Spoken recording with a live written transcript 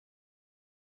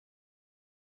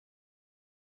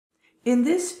In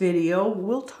this video,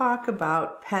 we'll talk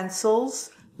about pencils,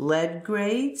 lead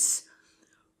grades,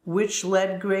 which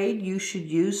lead grade you should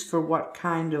use for what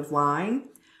kind of line,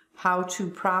 how to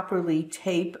properly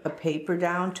tape a paper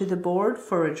down to the board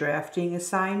for a drafting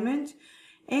assignment,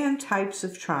 and types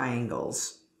of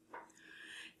triangles.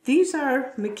 These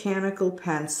are mechanical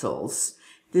pencils.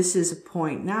 This is a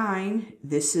 0.9,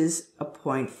 this is a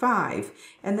 0.5,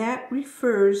 and that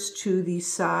refers to the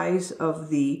size of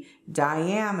the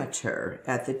diameter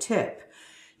at the tip.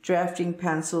 Drafting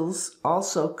pencils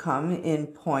also come in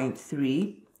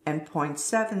 0.3 and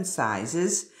 0.7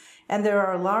 sizes, and there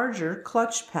are larger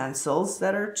clutch pencils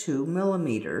that are 2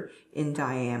 millimeter in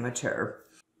diameter.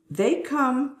 They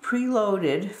come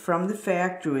preloaded from the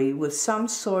factory with some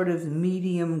sort of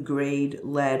medium grade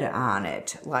lead on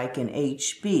it, like an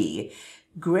HB.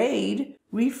 Grade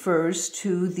refers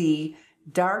to the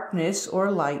darkness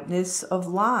or lightness of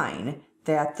line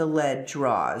that the lead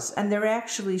draws, and they're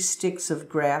actually sticks of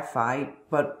graphite,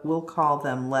 but we'll call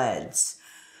them leads.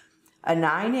 A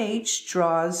 9H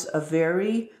draws a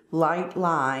very light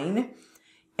line,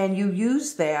 and you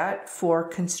use that for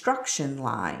construction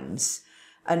lines.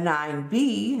 A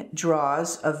 9B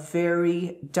draws a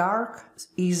very dark,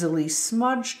 easily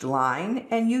smudged line,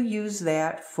 and you use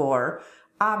that for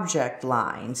object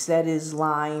lines, that is,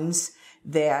 lines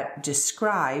that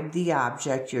describe the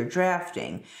object you're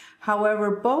drafting. However,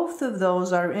 both of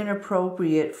those are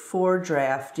inappropriate for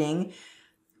drafting.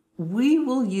 We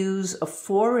will use a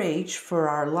 4H for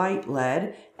our light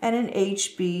lead and an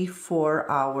HB for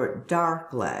our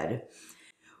dark lead.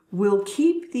 We'll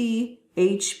keep the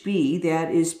HB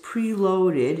that is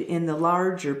preloaded in the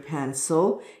larger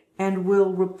pencil, and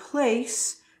we'll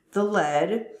replace the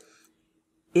lead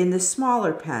in the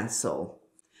smaller pencil.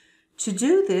 To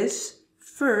do this,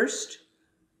 first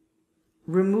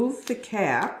remove the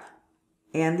cap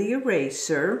and the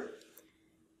eraser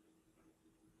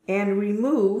and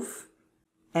remove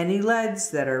any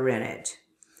leads that are in it.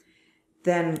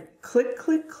 Then click,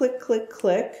 click, click, click,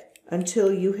 click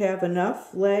until you have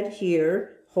enough lead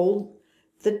here. Hold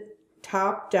the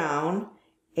top down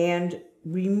and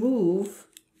remove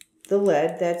the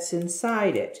lead that's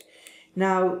inside it.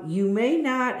 Now, you may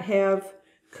not have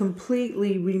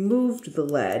completely removed the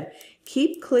lead.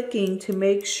 Keep clicking to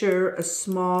make sure a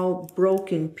small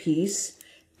broken piece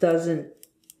doesn't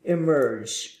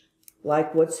emerge,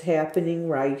 like what's happening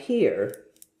right here.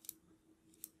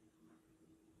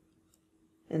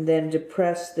 And then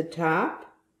depress the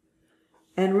top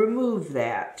and remove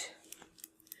that.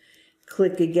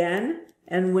 Click again,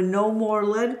 and when no more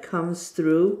lead comes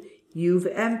through, you've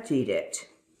emptied it.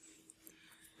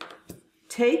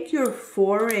 Take your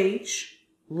 4H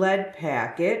lead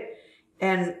packet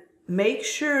and make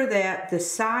sure that the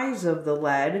size of the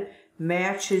lead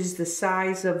matches the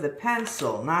size of the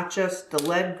pencil, not just the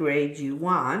lead grade you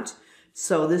want.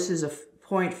 So this is a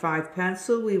 0.5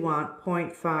 pencil, we want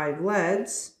 0.5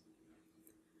 leads.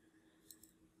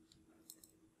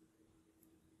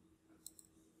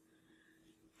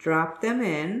 Drop them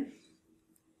in,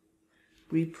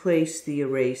 replace the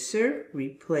eraser,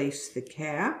 replace the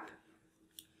cap,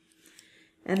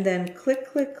 and then click,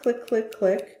 click, click, click,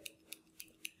 click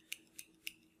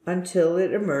until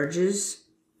it emerges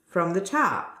from the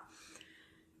top.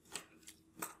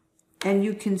 And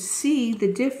you can see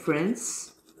the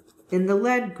difference in the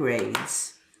lead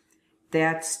grades.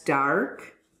 That's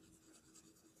dark,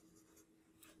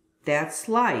 that's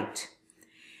light.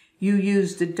 You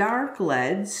use the dark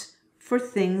leads for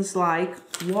things like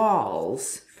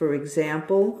walls. For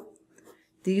example,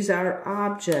 these are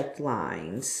object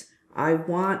lines. I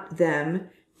want them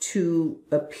to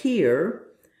appear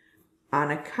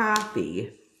on a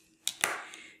copy.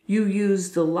 You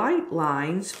use the light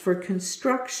lines for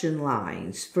construction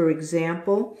lines. For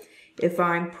example, if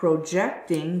I'm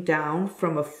projecting down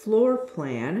from a floor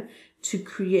plan to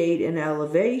create an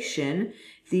elevation,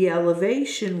 the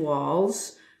elevation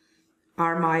walls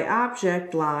are my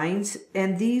object lines,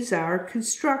 and these are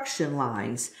construction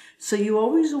lines. So you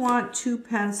always want two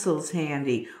pencils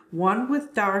handy, one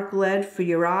with dark lead for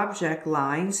your object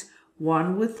lines,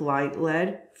 one with light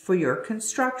lead for your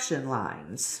construction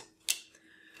lines.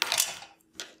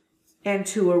 And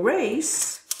to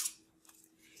erase,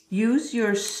 use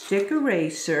your stick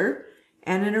eraser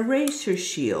and an eraser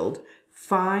shield.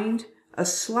 Find a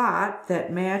slot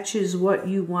that matches what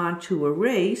you want to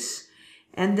erase,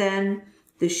 and then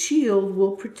the shield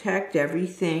will protect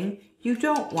everything you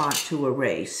don't want to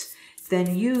erase.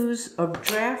 Then use a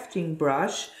drafting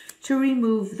brush to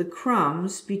remove the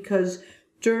crumbs, because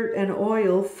dirt and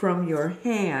oil from your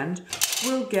hand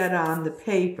will get on the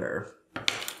paper.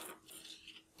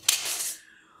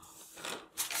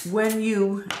 When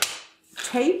you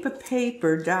tape a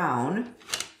paper down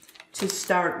to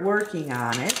start working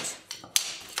on it,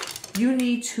 you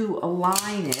need to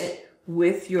align it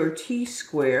with your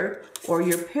T-square or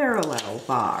your parallel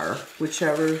bar,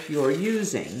 whichever you're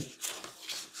using.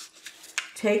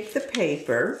 Take the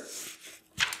paper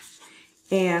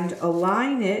and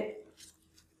align it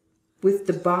with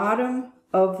the bottom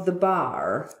of the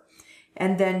bar,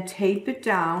 and then tape it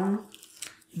down.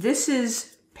 This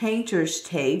is painter's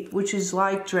tape, which is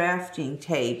like drafting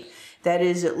tape. That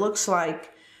is, it looks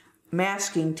like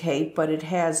masking tape, but it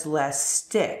has less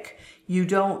stick. You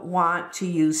don't want to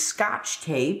use Scotch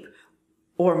tape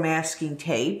or masking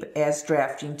tape as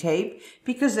drafting tape,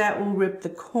 because that will rip the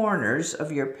corners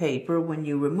of your paper when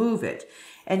you remove it.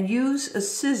 And use a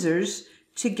scissors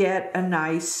to get a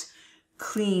nice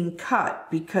clean cut,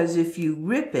 because if you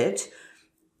rip it,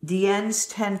 the ends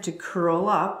tend to curl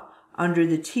up under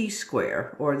the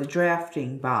T-square or the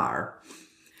drafting bar.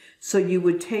 So you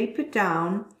would tape it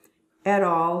down at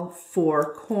all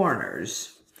 4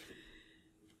 corners.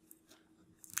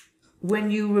 When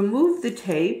you remove the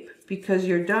tape, because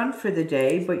you're done for the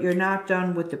day, but you're not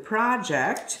done with the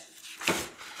project,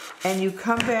 and you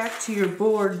come back to your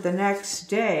board the next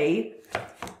day,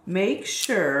 make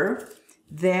sure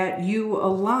that you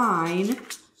align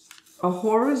a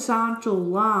horizontal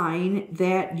line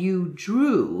that you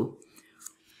drew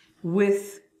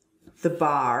with the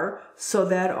bar, so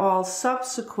that all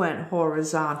subsequent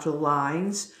horizontal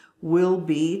lines will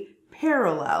be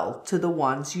parallel to the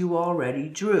ones you already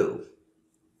drew.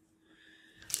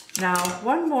 Now,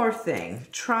 one more thing,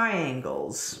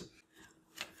 triangles.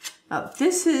 Now,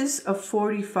 this is a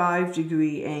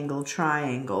 45-degree angle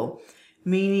triangle,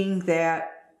 meaning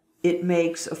that it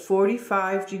makes a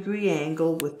 45-degree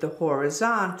angle with the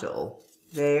horizontal,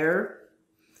 there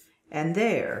and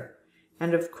there.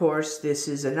 And of course, this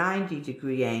is a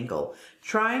 90-degree angle.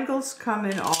 Triangles come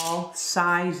in all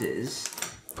sizes.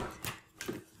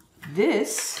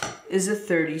 This is a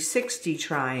 30-60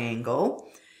 triangle.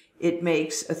 It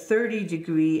makes a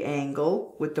 30-degree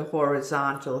angle with the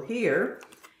horizontal here,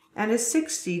 and a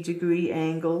 60-degree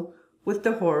angle with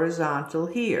the horizontal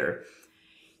here.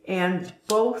 And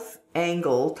both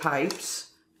angle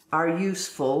types are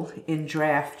useful in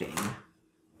drafting.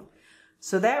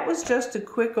 So that was just a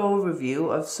quick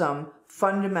overview of some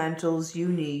fundamentals you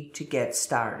need to get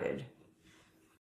started.